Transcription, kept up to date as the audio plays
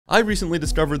I recently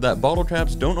discovered that bottle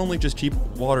caps don't only just keep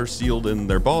water sealed in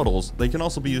their bottles, they can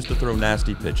also be used to throw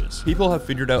nasty pitches. People have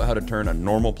figured out how to turn a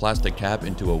normal plastic cap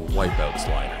into a wipeout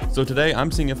slider. So today, I'm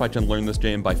seeing if I can learn this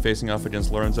game by facing off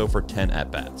against Lorenzo for 10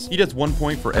 at-bats. He gets 1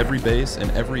 point for every base,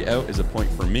 and every out is a point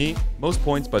for me. Most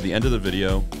points by the end of the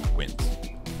video wins.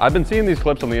 I've been seeing these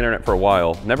clips on the internet for a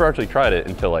while, never actually tried it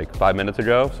until like 5 minutes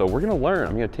ago, so we're gonna learn.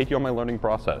 I'm gonna take you on my learning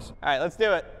process. All right, let's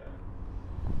do it.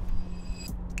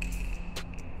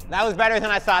 That was better than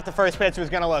I thought the first pitch was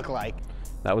gonna look like.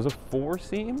 That was a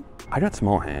 4-seam? I got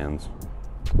small hands.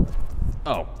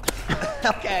 Oh.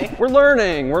 Okay. We're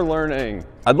learning, we're learning.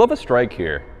 I'd love a strike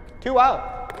here. 2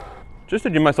 out. Just to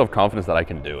give myself confidence that I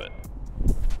can do it.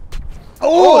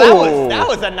 Oh, that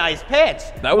was a nice pitch.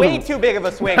 That was way too big of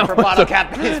a swing for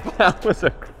Bottlecap Baseball. That was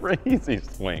a crazy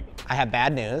swing. I have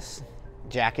bad news.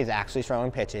 Jack is actually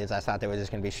throwing pitches. I thought they were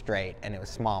just gonna be straight and it was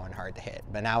small and hard to hit,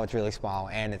 but now it's really small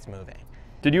and it's moving.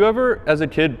 Did you ever, as a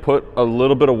kid, put a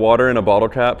little bit of water in a bottle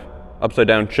cap, upside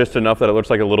down just enough that it looks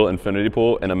like a little infinity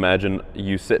pool, and imagine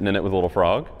you sitting in it with a little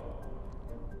frog?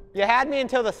 You had me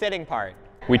until the sitting part.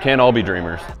 We can't all be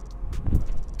dreamers.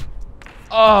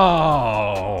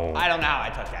 Oh! I don't know how I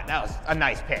took that. That was a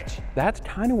nice pitch. That's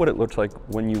kind of what it looks like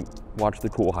when you watch the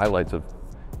cool highlights of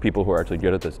people who are actually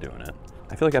good at this doing it.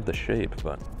 I feel like I have the shape,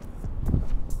 but...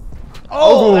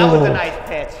 Oh, that was a nice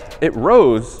pitch. It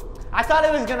rose. I thought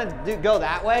it was gonna go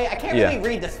that way. I can't really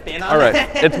read the spin on it. All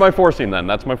right, it's my 4-seam then.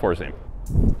 That's my 4-seam.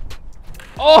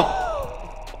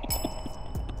 Oh!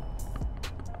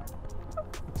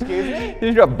 Excuse me?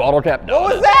 You got bottle cap donuts.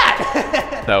 What was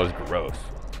that? That was gross.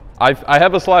 I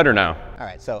have a slider now. All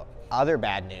right, so other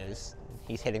bad news.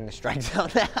 He's hitting the strike zone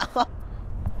now.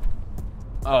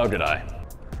 Oh, good eye.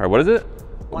 All right, what is it?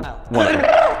 1 out. 1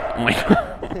 out. Oh my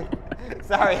God.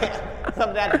 Sorry,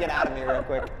 something had to get out of me real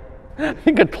quick. I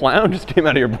think a clown just came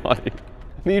out of your body.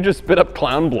 Then you just spit up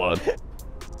clown blood.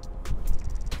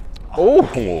 Oh.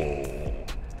 Okay,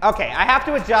 I have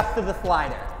to adjust to the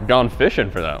slider. Gone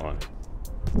fishing for that one.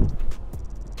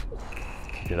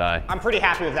 Good eye. I'm pretty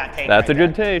happy with that take. That's a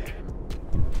good take.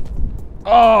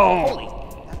 Oh.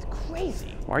 Holy, that's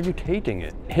crazy. Why are you taking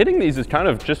it? Hitting these is kind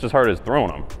of just as hard as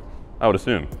throwing them, I would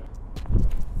assume.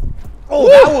 Oh,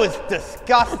 that was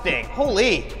disgusting.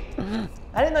 Holy.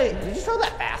 I didn't know, did you throw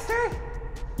that faster?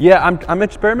 Yeah, I'm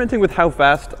experimenting with how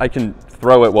fast I can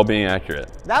throw it while being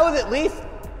accurate. That was at least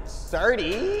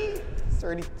 30,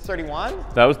 31?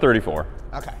 That was 34.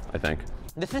 Okay. I think.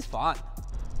 This is fun.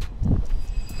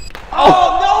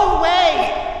 Oh, no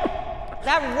way!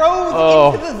 That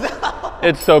rose into the zone.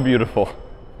 It's so beautiful.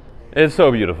 It's so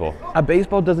beautiful. A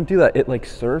baseball doesn't do that. It like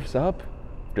surfs up.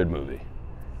 Good movie.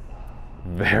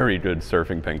 Very good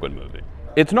surfing penguin movie.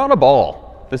 It's not a ball.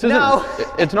 This isn't,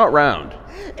 it's not round.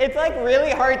 It's like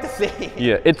really hard to see.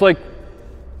 Yeah, it's like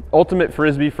ultimate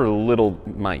frisbee for little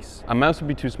mice. A mouse would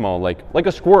be too small, like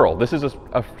a squirrel. This is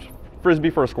a frisbee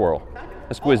for a squirrel.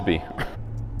 A squisbee.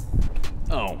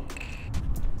 Oh.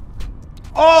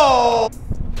 Oh!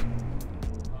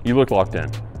 You look locked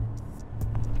in.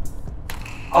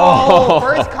 Oh,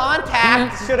 first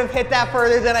contact. Should have hit that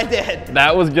further than I did.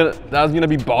 That was gonna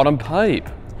be bottom pipe.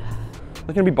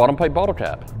 That's gonna be bottom pipe bottle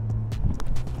cap.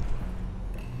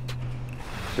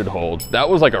 Good hold. That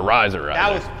was like a riser, right? That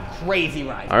was crazy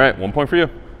riser. All right, 1 point for you.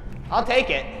 I'll take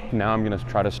it. Now I'm gonna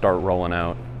try to start rolling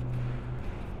out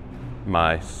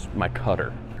my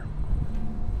cutter.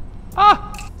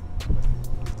 Ah!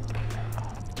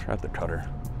 Try the cutter.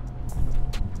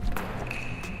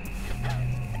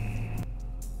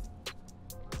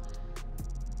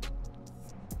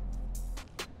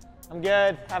 I'm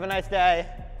good. Have a nice day.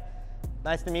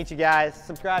 Nice to meet you guys.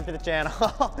 Subscribe to the channel.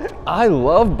 I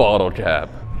love bottle cap.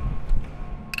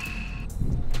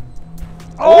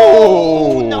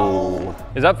 Oh no!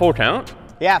 Is that full count?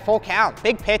 Yeah, full count.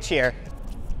 Big pitch here.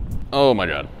 Oh my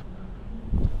God.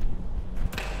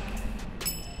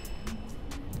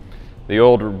 The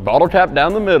old bottle cap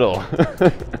down the middle.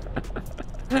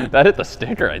 That hit the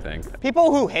sticker, I think.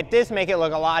 People who hit this make it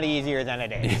look a lot easier than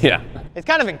it is. Yeah. It's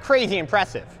kind of crazy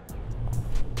impressive.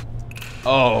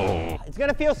 Oh. It's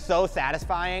gonna feel so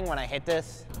satisfying when I hit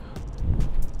this.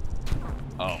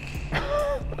 Oh.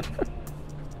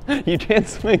 You can't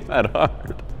swing that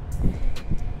hard.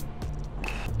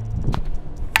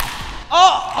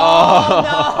 Oh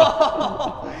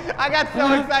no! I got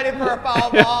so excited for a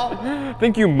foul ball. I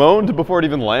think you moaned before it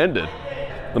even landed.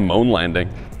 The moan landing.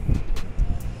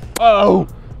 Oh!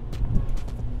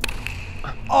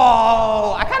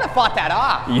 Oh, I kind of fought that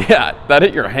off. Yeah, that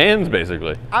hit your hands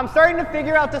basically. I'm starting to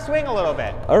figure out the swing a little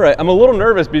bit. All right, I'm a little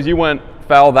nervous because you went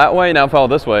foul that way, now foul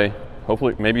this way.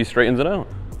 Hopefully, maybe he straightens it out.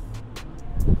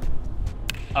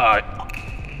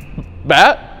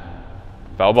 Bat?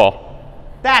 Foul ball.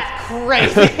 That's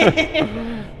crazy.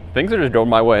 Things are just going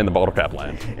my way in the bottle cap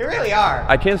land. They really are.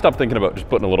 I can't stop thinking about just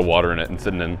putting a little water in it and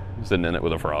sitting in it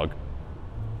with a frog.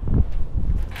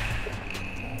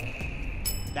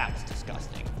 That was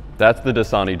disgusting. That's the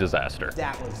Dasani disaster.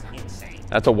 That was insane.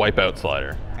 That's a wipeout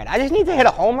slider. All right, I just need to hit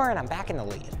a homer and I'm back in the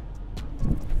lead.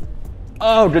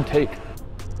 Oh, good take.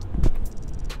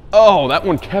 Oh, that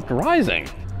one kept rising.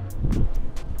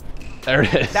 There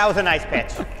it is. That was a nice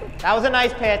pitch. That was a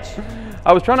nice pitch.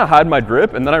 I was trying to hide my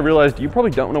drip, and then I realized you probably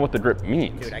don't know what the drip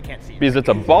means. Dude, I can't see. Because it's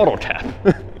a bottle cap.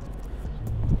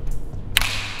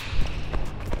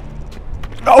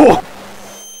 Oh!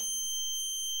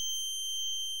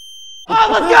 Oh,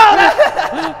 let's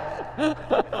go!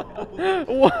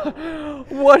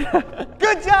 What?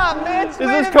 Good job, Mitch. Is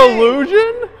this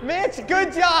collusion? Mitch,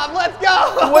 good job. Let's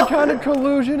go. What kind of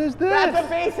collusion is this? That's a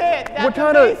base hit.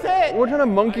 That's What kind of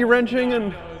monkey wrenching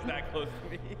and...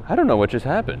 I don't know what just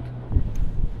happened.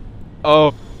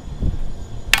 Oh.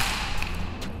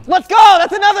 Let's go.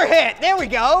 That's another hit. There we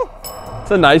go. It's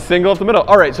a nice single up the middle.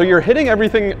 All right, so you're hitting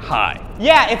everything high.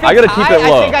 Yeah, if it's I gotta high, keep it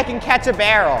low. I think I can catch a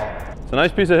barrel. It's a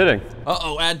nice piece of hitting.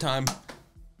 Uh-oh, ad time.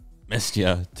 Missed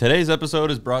ya. Today's episode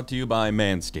is brought to you by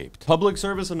Manscaped. Public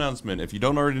service announcement. If you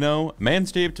don't already know,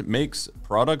 Manscaped makes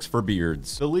products for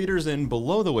beards. The leaders in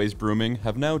below-the-waist grooming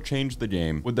have now changed the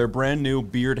game with their brand new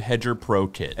Beard Hedger Pro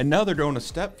Kit. And now they're going a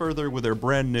step further with their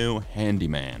brand new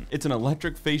Handyman. It's an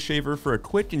electric face shaver for a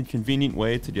quick and convenient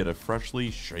way to get a freshly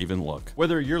shaven look.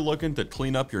 Whether you're looking to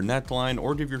clean up your neckline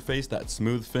or give your face that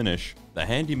smooth finish, the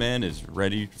Handyman is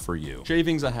ready for you.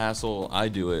 Shaving's a hassle. I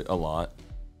do it a lot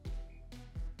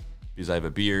because I have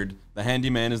a beard. The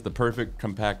Handyman is the perfect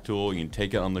compact tool. You can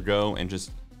take it on the go and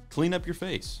just clean up your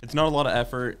face. It's not a lot of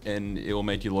effort and it will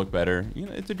make you look better. You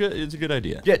know, it's a good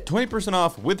idea. Get 20%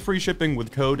 off with free shipping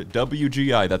with code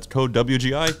WGI. That's code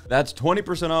WGI. That's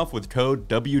 20% off with code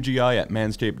WGI at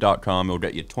manscaped.com. It'll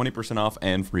get you 20% off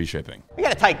and free shipping. We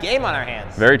got a tight game on our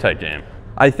hands. Very tight game.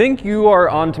 I think you are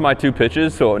on to my 2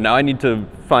 pitches, so now I need to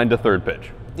find a 3rd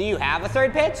pitch. Do you have a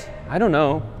 3rd pitch? I don't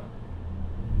know.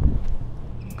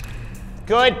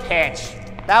 Good pitch.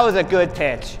 That was a good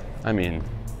pitch. I mean,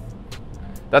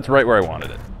 that's right where I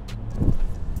wanted it.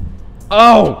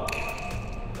 Oh!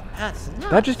 That's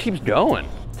nuts. That just keeps going.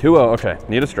 2-0, okay,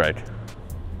 need a strike.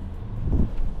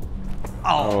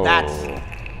 Oh, that's...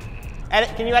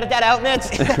 Edit, can you edit that out, Mitch?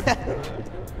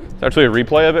 It's actually a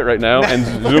replay of it right now, and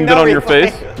zoomed No in on your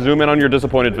replay. face. Zoom in on your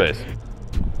disappointed face.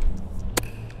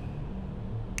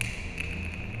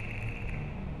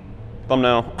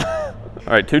 Thumbnail.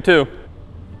 All right, 2-2.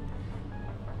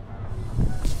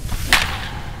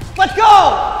 Let's go!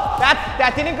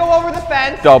 That didn't go over the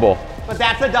fence. Double. But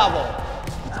that's a double.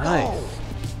 Nice. Oh.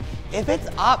 If it's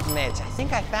up, Mitch, I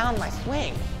think I found my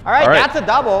swing. All right, All right. that's a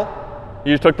double.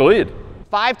 You just took the lead.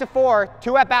 5-4,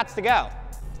 2 at-bats to go.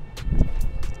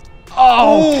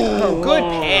 Oh, Good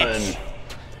pitch.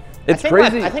 It's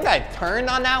crazy. I think I turned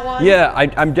on that one. Yeah,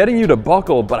 I'm getting you to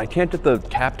buckle, but I can't get the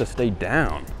cap to stay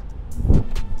down.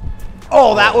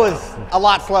 Oh, that was a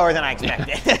lot slower than I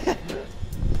expected.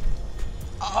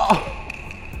 Oh,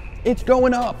 it's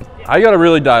going up. I gotta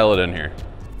really dial it in here.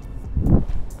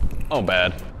 Oh,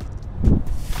 bad.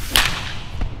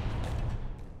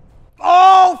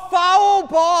 Oh, foul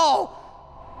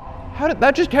ball. How did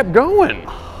that just kept going?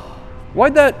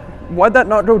 Why'd that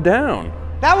not go down?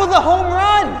 That was a home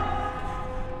run.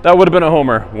 That would have been a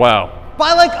homer. Wow.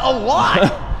 By like a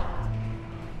lot.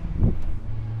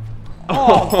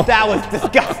 Oh, that was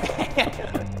disgusting.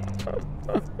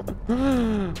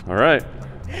 All right.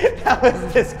 That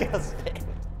was disgusting.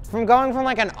 From going from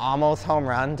like an almost home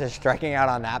run to striking out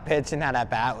on that pitch and that at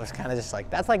bat was kind of just like,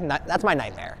 that's my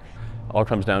nightmare. All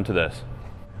comes down to this.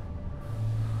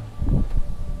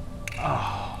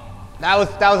 Oh, that was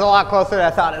a lot closer than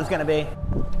I thought it was gonna be.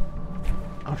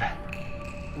 Okay.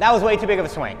 That was way too big of a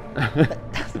swing.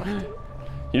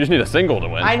 You just need a single to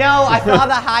win. I know, I saw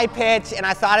the high pitch and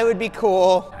I thought it would be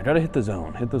cool. I gotta hit the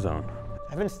zone, hit the zone.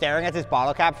 I've been staring at this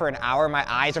bottle cap for an hour. My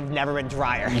eyes have never been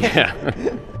drier. Yeah.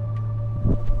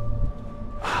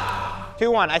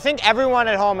 2-1. I think everyone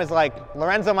at home is like,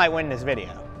 Lorenzo might win this video.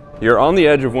 You're on the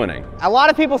edge of winning. A lot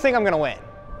of people think I'm gonna win.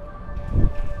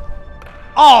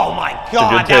 Oh my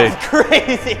God, that was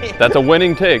crazy. That's a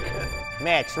winning take.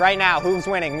 Mitch, right now, who's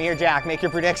winning, me or Jack? Make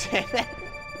your prediction.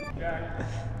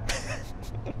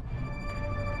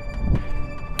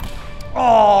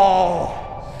 Oh,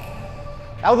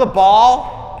 that was a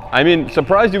ball. I mean,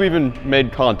 surprised you even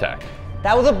made contact.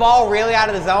 That was a ball really out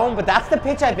of the zone, but that's the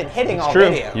pitch I've been hitting all True.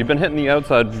 video. You've been hitting the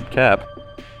outside cap.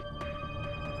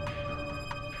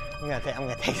 I'm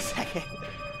gonna take a second.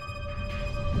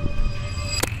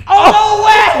 Oh,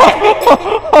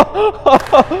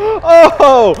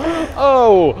 Oh,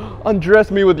 oh,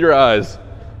 undress me with your eyes.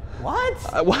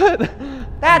 What? What?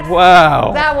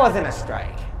 Wow. That wasn't a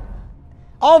strike.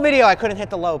 All video, I couldn't hit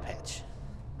the low pitch.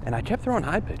 And I kept throwing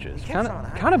high pitches. Kind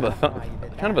Kind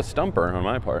of a stumper on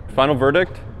my part. Final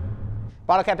verdict?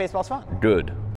 Bottlecap Baseball's fun. Good.